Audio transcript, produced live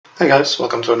Hi guys,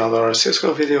 welcome to another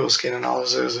CSGO video skin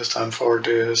analysis. This time for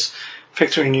this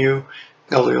factory new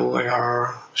Galil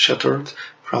AR Shattered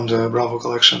from the Bravo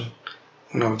collection,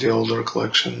 one of the older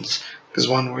collections. This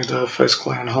one with the Faze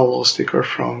Clan Hollow sticker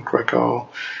from Krakow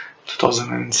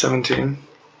 2017,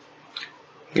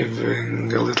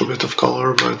 giving a little bit of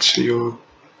color, but you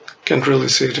can't really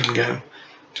see it in game,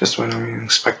 just when you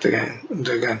inspect the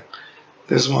gun.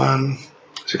 This one,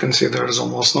 as you can see, there is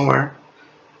almost nowhere.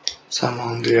 Some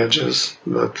on the edges,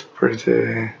 but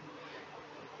pretty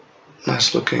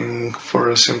nice looking for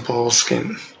a simple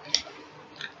skin.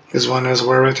 This one has a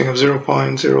wear rating of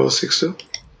 0.062.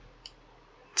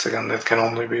 It's a gun that can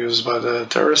only be used by the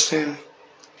terrorist team.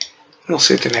 You'll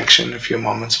see it in action in a few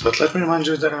moments, but let me remind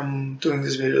you that I'm doing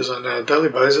these videos on a daily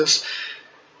basis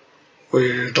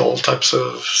with all types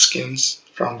of skins,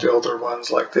 from the older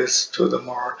ones like this to the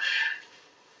more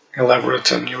elaborate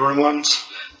and newer ones.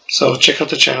 So check out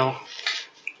the channel,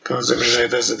 because every day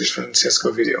there's a different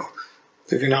CSGO video.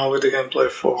 Leave you now with the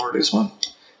gameplay for this one,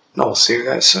 and I'll see you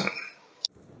guys soon.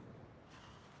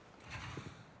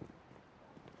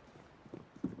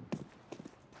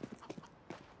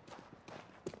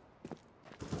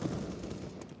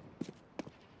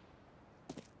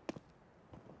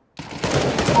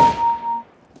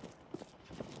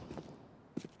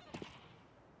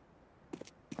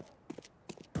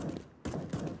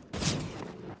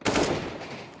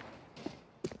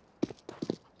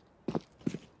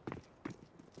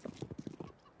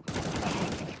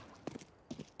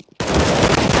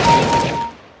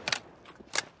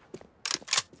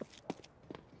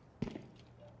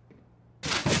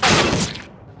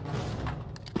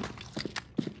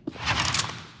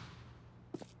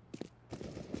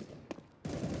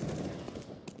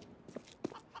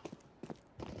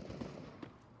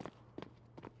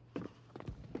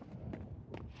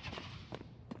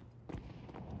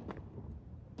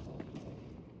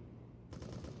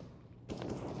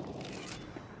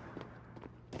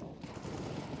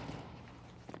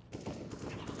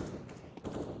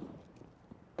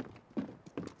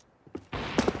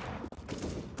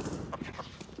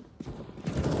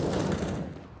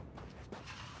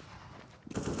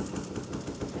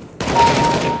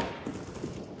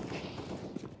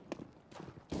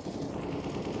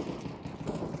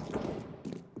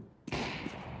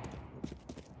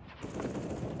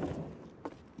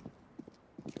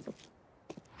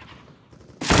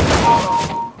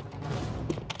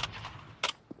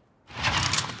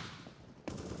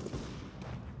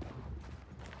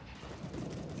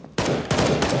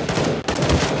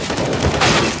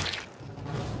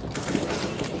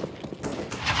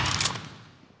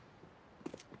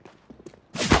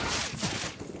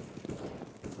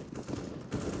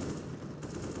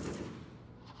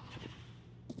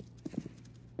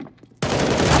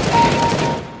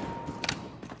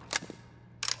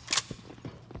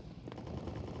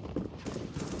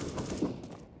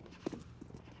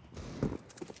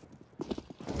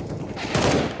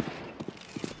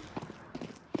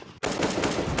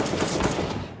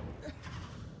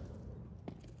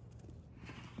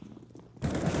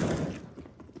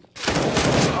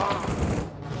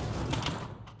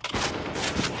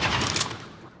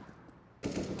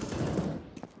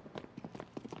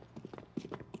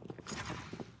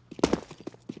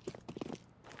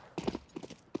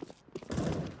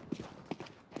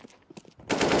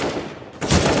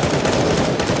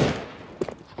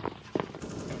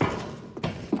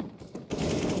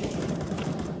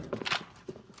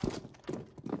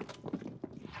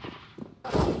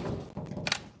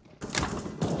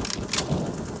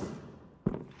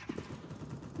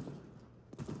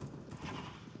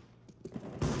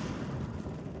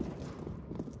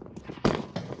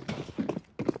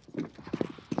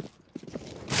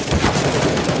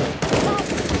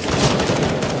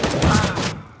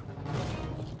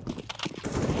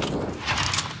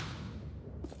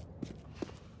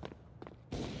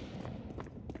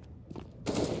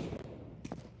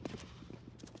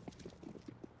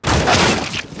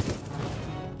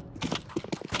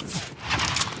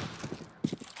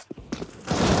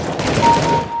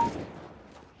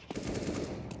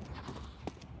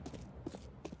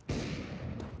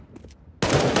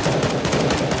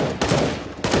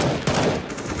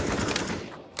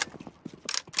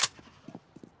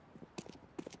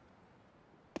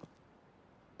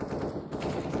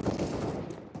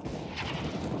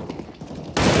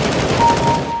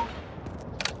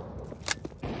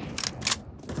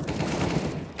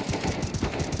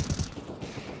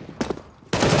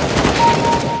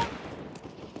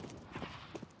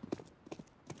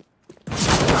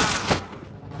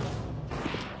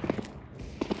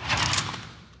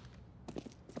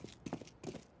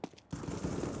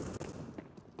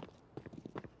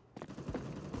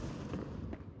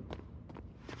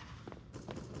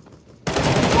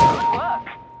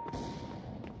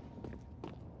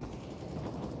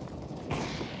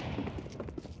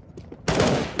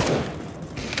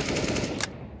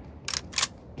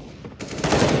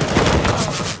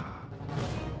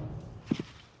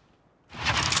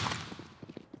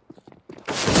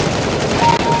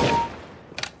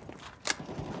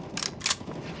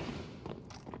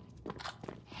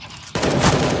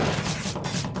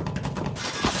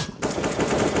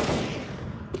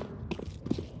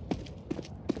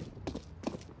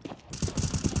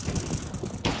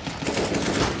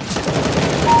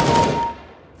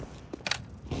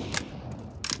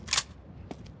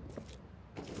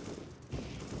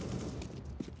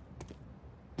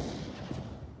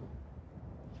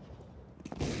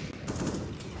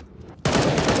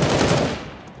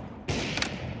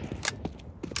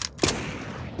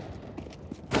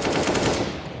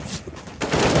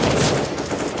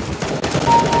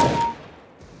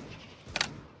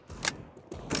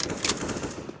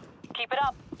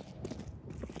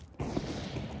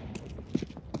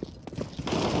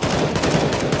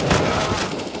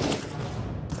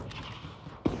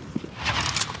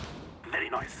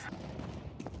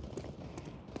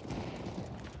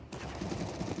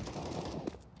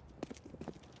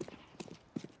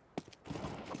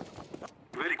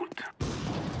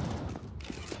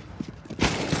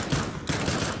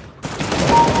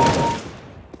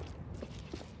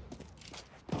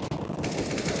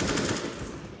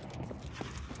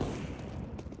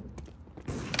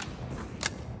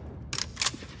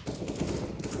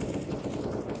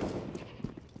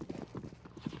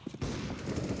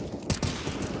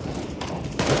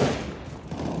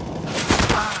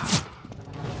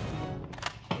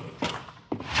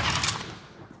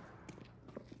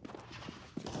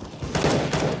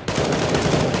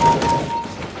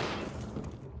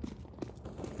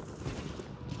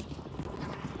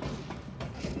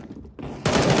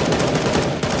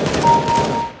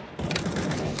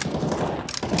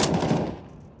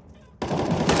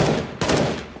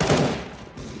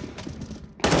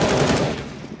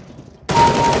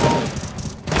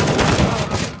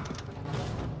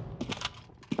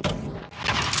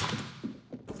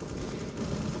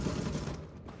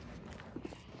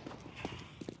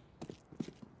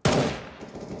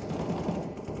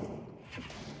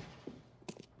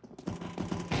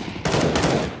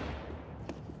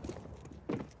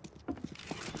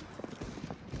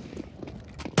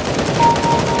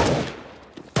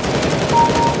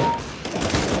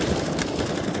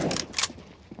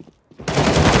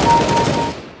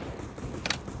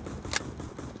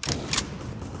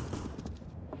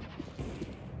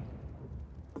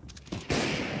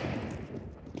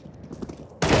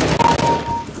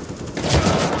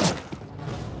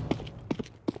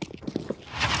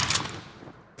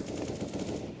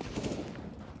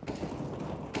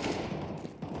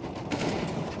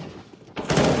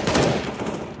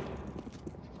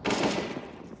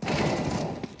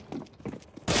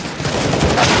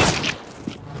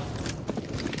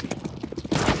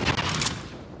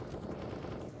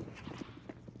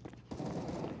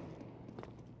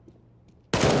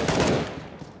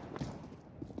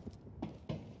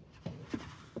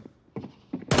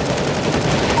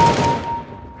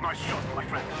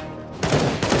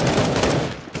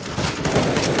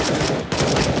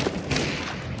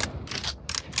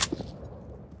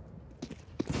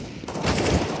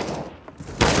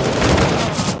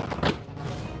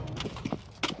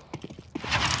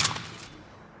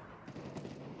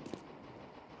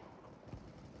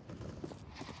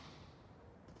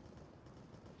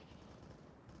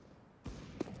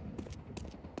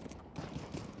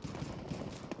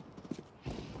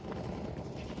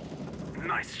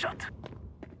 Nice shot.